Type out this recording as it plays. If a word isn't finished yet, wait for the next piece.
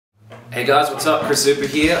Hey guys, what's up? Chris Zoupa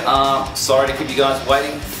here. Sorry to keep you guys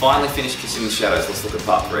waiting. Finally finished Kissing the Shadows. Let's look at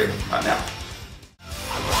part 3 right now.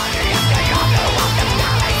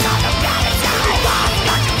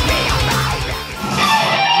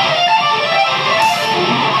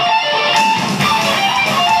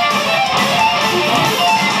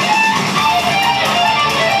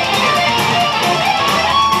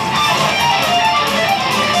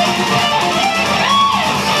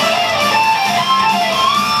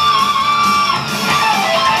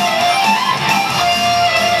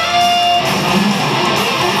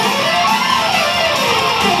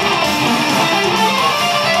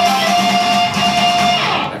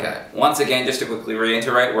 Once again, just to quickly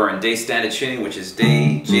reiterate, we're in D standard tuning, which is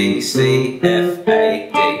D, G, C, F,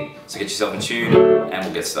 A, D. So get yourself in tune and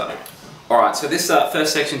we'll get started. Alright, so this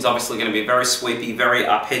first section is obviously going to be very sweepy, very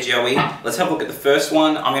arpeggio-y. Let's have a look at the first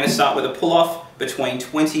one. I'm going to start with a pull-off between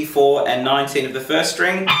 24 and 19 of the first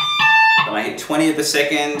string. Then I hit 20 of the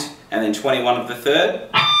second, and then 21 of the third.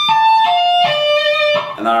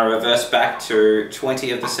 And then I reverse back to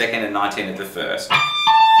 20 of the second and 19 of the first.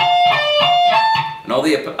 And all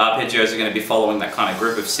the arpeggios are going to be following that kind of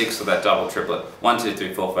group of 6 or that double triplet. 1, 2,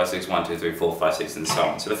 3, 4, 5, 6, 1, 2, 3, 4, 5, 6, and so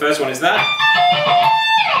on. So the first one is that.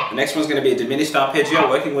 The next one's going to be a diminished arpeggio,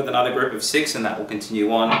 working with another group of 6, and that will continue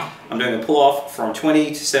on. I'm doing a pull-off from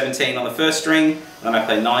 20 to 17 on the first string, and then I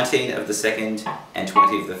play 19 of the second and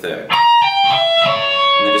 20 of the third.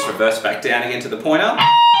 And then just reverse back down again to the pointer.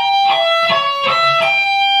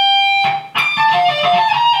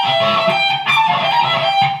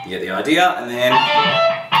 You get the idea, and then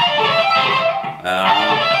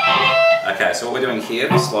okay, so what we're doing here,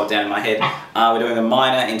 let's slow it down in my head, we're doing a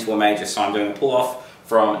minor into a major. So I'm doing a pull-off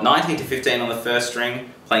from 19 to 15 on the first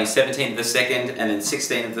string, playing 17 of the second, and then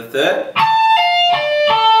 16 of the third.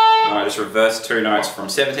 And I just reverse 2 notes from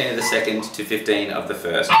 17 of the second to 15 of the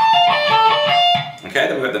first. Okay,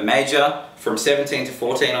 then we've got the major from 17 to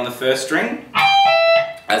 14 on the first string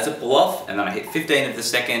as a pull-off, and then I hit 15 of the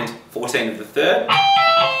second, 14 of the third.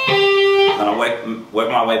 Then I work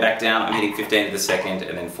my way back down. I'm hitting 15 of the second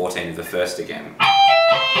and then 14 of the first again.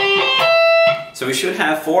 So we should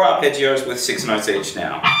have 4 arpeggios with 6 notes each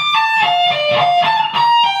now.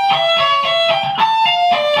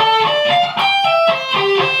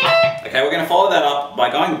 Okay, we're going to follow that up by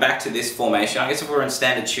going back to this formation. I guess if we were in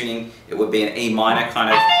standard tuning, it would be an E minor kind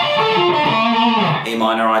of E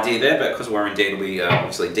minor idea there, but because we're in D, it'll be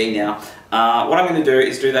obviously D now. What I'm going to do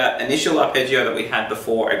is do that initial arpeggio that we had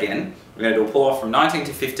before again. We're going to do a pull-off from 19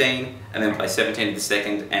 to 15, and then play 17 of the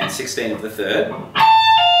second and 16 of the third.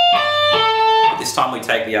 This time we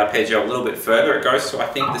take the arpeggio a little bit further. It goes to, I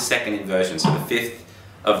think, the second inversion, so the 5th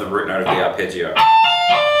of the root note of the arpeggio.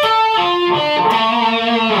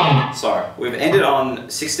 So, we've ended on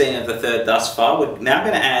 16 of the third thus far. We're now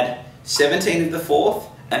going to add 17 of the 4th,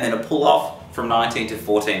 and then a pull-off from 19 to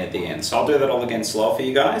 14 at the end. So I'll do that all again slow for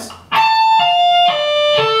you guys.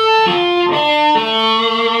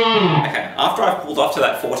 Okay, after I've pulled off to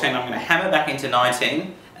that 14, I'm going to hammer back into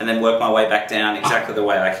 19 and then work my way back down exactly the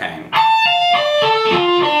way I came.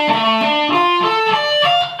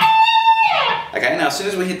 Okay, now as soon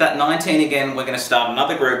as we hit that 19 again, we're going to start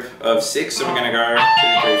another group of 6. So we're going to go 2,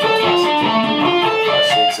 3, 4, 5, 6, 1, 2, 3, 4, 5,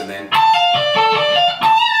 6, and then...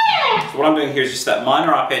 So what I'm doing here is just that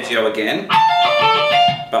minor arpeggio again,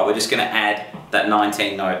 but we're just going to add that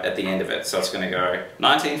 19 note at the end of it. So it's going to go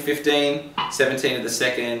 19, 15, 17 of the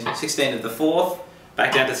second, 16 of the 4th,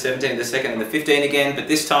 back down to 17 of the second and the 15 again, but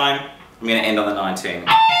this time I'm going to end on the 19.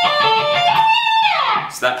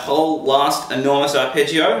 So that whole last enormous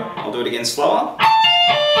arpeggio, I'll do it again slower.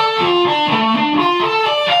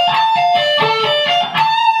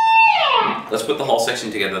 Let's put the whole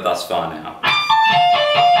section together thus far now.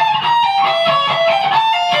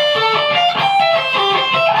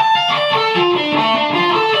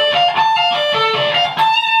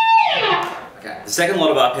 The second lot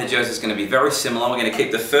of arpeggios is going to be very similar. We're going to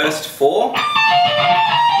keep the first 4.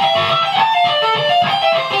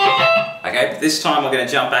 Okay, but this time we're going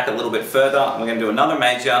to jump back a little bit further. We're going to do another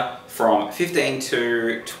major from 15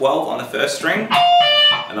 to 12 on the first string.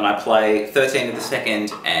 And then I play 13 of the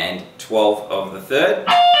second and 12 of the third.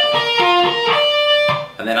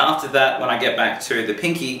 And then after that, when I get back to the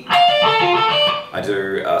pinky, I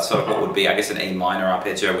do sort of what would be, I guess, an E minor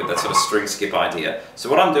arpeggio with that sort of string skip idea. So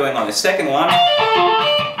what I'm doing on the second one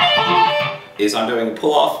is I'm doing a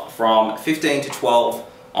pull-off from 15 to 12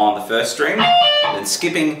 on the first string, then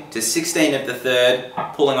skipping to 16 of the third,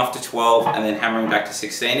 pulling off to 12, and then hammering back to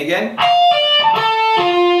 16 again. Then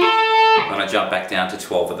I jump back down to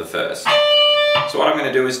 12 of the first. So what I'm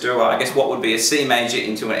going to do is do, I guess, what would be a C major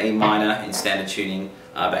into an E minor in standard tuning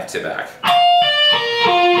back to back.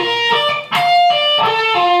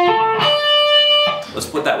 Let's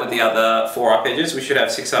put that with the other 4 arpeggios. We should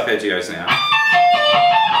have 6 arpeggios now.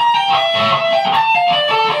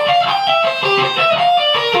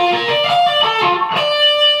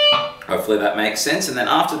 Hopefully that makes sense. And then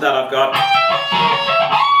after that I've got,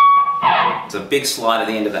 it's a big slide at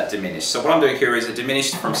the end of that diminished. So what I'm doing here is a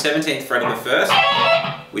diminished from 17th fret of the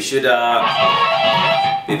 1st. We should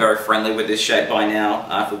be very friendly with this shape by now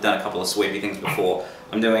if we've done a couple of sweepy things before.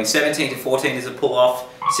 I'm doing 17 to 14 as a pull off,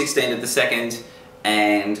 16 of the 2nd,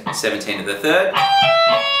 and 17 of the 3rd.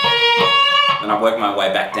 Then I work my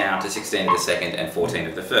way back down to 16 of the 2nd and 14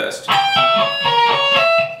 of the 1st.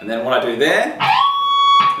 And then what I do there,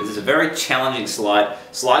 this is a very challenging slide,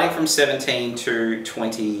 sliding from 17 to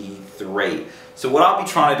 23. So what I'll be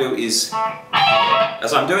trying to do is,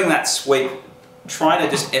 as I'm doing that sweep, try to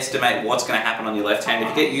just estimate what's going to happen on your left hand. If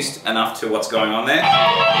you get used enough to what's going on there,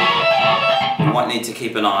 you might need to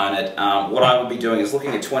keep an eye on it. What I will be doing is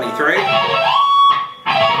looking at 23,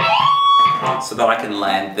 so that I can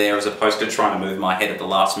land there as opposed to trying to move my head at the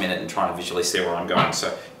last minute and trying to visually see where I'm going.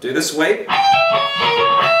 So do the sweep,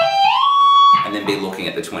 and then be looking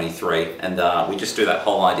at the 23, and we just do that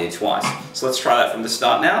whole idea twice. So let's try that from the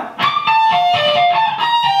start now.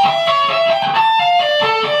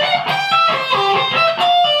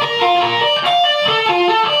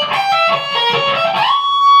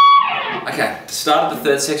 Okay, the start of the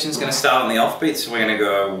 3rd section is going to start on the offbeat, so we're going to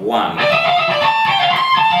go 1.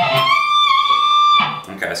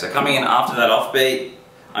 Okay, so coming in after that offbeat,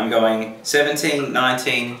 I'm going 17,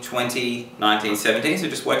 19, 20, 19, 17, so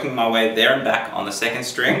just working my way there and back on the 2nd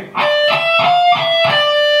string.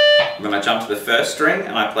 Then I jump to the 1st string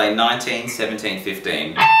and I play 19, 17,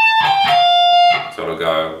 15. So it'll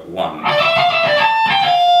go 1.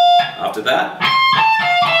 After that,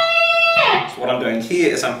 so what I'm doing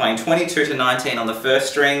here is I'm playing 22 to 19 on the 1st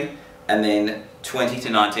string and then 20 to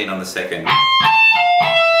 19 on the 2nd.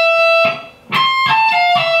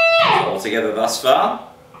 So all together thus far.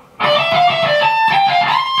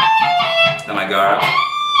 Then I go,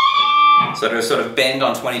 so I do a sort of bend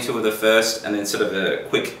on 22 of the 1st and then sort of a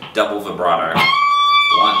quick double vibrato. 1, 2.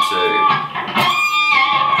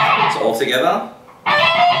 So all together.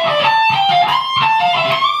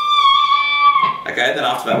 Okay, then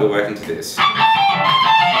after that we work into this.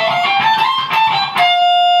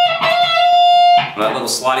 That little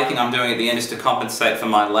slidey thing I'm doing at the end is to compensate for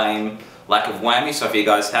my lame lack of whammy, so if you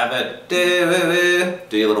guys have it,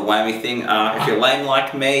 do your little whammy thing. If you're lame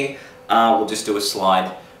like me, we'll just do a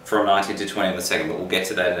slide from 19 to 20 in the 2nd, but we'll get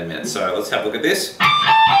to that in a minute. So let's have a look at this.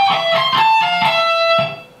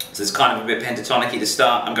 So it's kind of a bit pentatonic-y to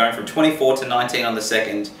start. I'm going from 24 to 19 on the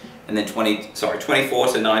 2nd, and then 24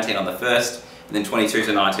 to 19 on the 1st, and then 22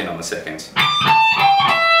 to 19 on the 2nd.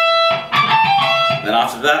 Then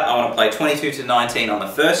after that, I want to play 22 to 19 on the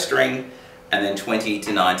 1st string, and then 20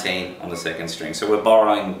 to 19 on the 2nd string. So we're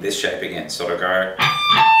borrowing this shape again. So it'll go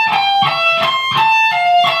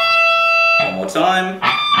one more time.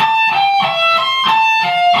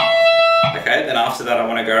 Okay, then after that I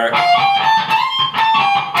want to go.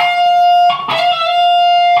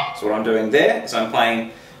 So what I'm doing there is I'm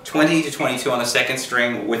playing 20 to 22 on the 2nd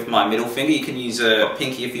string with my middle finger. You can use a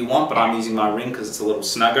pinky if you want, but I'm using my ring because it's a little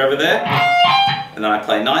snug over there. And then I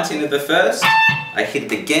play 19 of the 1st, I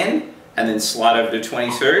hit it again, and then slide over to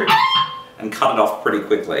 22 and cut it off pretty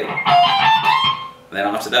quickly. And then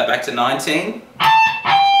after that back to 19,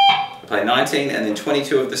 I play 19 and then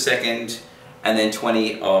 22 of the 2nd and then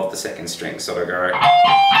 20 of the 2nd string. So I go.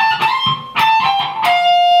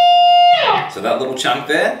 So that little chunk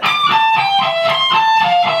there.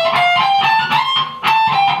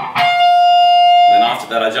 Then after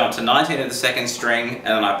that I jump to 19 of the 2nd string and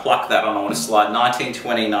then I pluck that and I want to slide 19,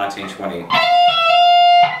 20, 19, 20.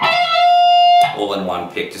 All in one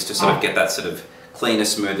pick, just to sort of get that sort of cleaner,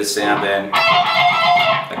 smoother sound than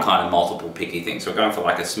a kind of multiple picky thing. So we're going for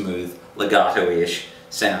like a smooth, legato-ish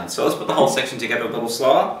sound. So let's put the whole section together a little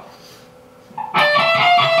slower.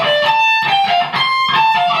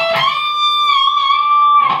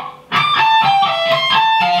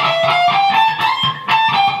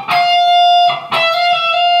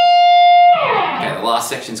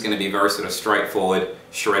 Section is going to be very sort of straightforward,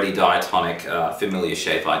 shreddy, diatonic, familiar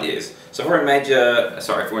shape ideas. So if we're in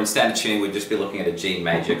if we're in standard tuning, we'd just be looking at a G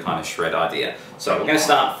major kind of shred idea. So we're going to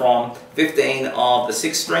start from 15 of the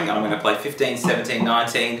 6th string, and I'm going to play 15, 17,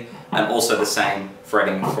 19, and also the same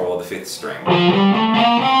fretting for the 5th string. And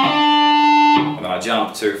then I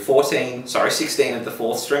jump to 16 of the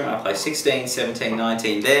 4th string, and I play 16, 17,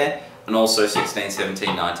 19 there, and also 16,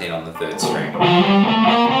 17, 19 on the 3rd string.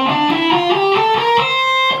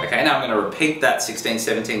 Okay, now I'm going to repeat that 16,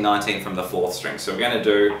 17, 19 from the 4th string. So we're going to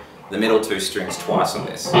do the middle 2 strings twice on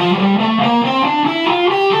this.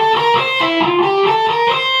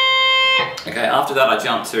 Okay, after that I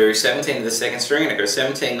jump to 17 to the 2nd string, and it goes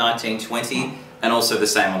 17, 19, 20, and also the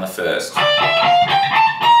same on the 1st.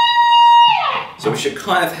 So we should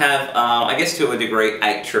kind of have, I guess to a degree,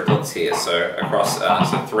 8 triplets here, so across so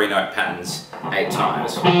 3-note patterns 8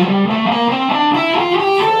 times. 1, 2, 3, 4,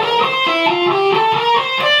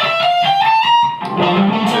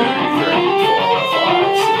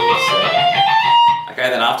 5, 6, 7. Okay,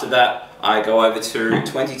 then after that I go over to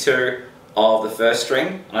 22 of the 1st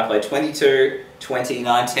string, and I play 22, 20,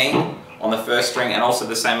 19 on the 1st string, and also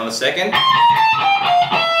the same on the 2nd.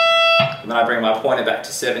 And then I bring my pointer back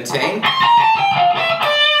to 17.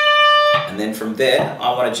 And then from there,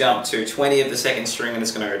 I want to jump to 20 of the 2nd string, and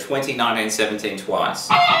it's going to go 20, 19, 17 twice.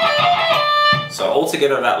 So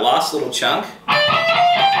altogether that last little chunk,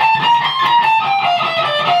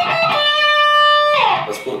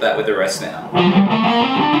 let's put that with the rest now.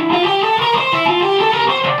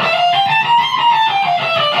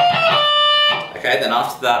 Okay, then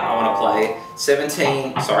after that I want to play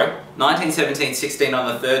 19, 17, 16 on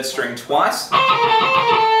the 3rd string twice,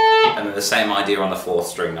 and then the same idea on the 4th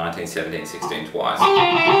string, 19, 17, 16 twice.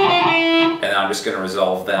 And then I'm just going to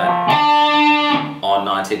resolve that on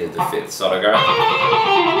 19 of the 5th, so it'll go.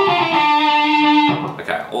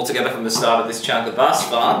 Okay, all together from the start of this chunk of thus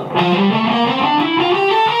far.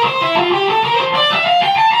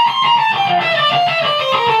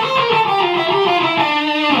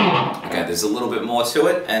 There's a little bit more to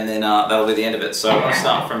it, and then that'll be the end of it. So I'm going to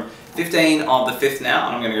start from 15 of the 5th now,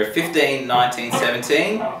 and I'm going to go 15, 19,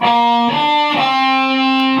 17.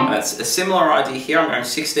 And that's a similar idea here. I'm going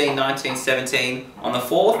 16, 19, 17 on the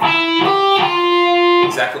 4th.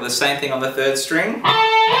 Exactly the same thing on the 3rd string.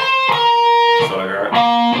 So I go.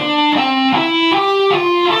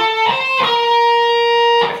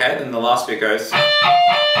 Okay, then the last bit goes.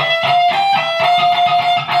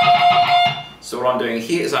 So what I'm doing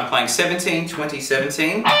here is I'm playing 17, 20,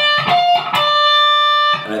 17.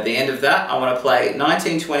 And at the end of that, I want to play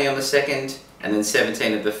 19, 20 on the 2nd, and then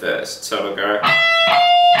 17 of the 1st. So it'll go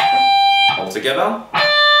all together.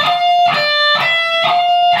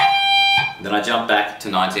 Then I jump back to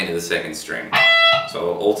 19 of the 2nd string.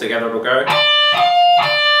 So all together it'll go.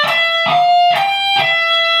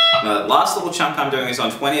 Now that last little chunk I'm doing is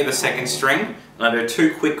on 20 of the 2nd string, and I do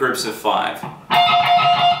 2 quick groups of 5. So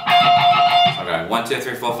I go 1, 2,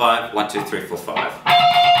 3, 4, 5, 1, 2, 3, 4, 5.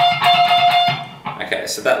 Okay,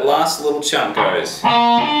 so that last little chunk goes.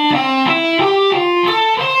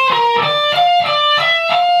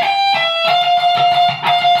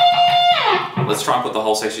 Let's try and put the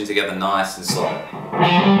whole section together nice and slow.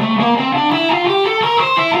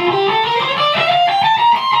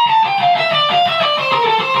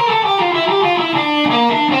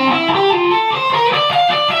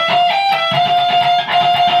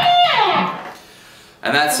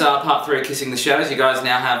 And that's part 3 of Kissing the Shadows. You guys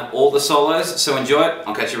now have all the solos, so enjoy it.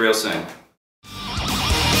 I'll catch you real soon.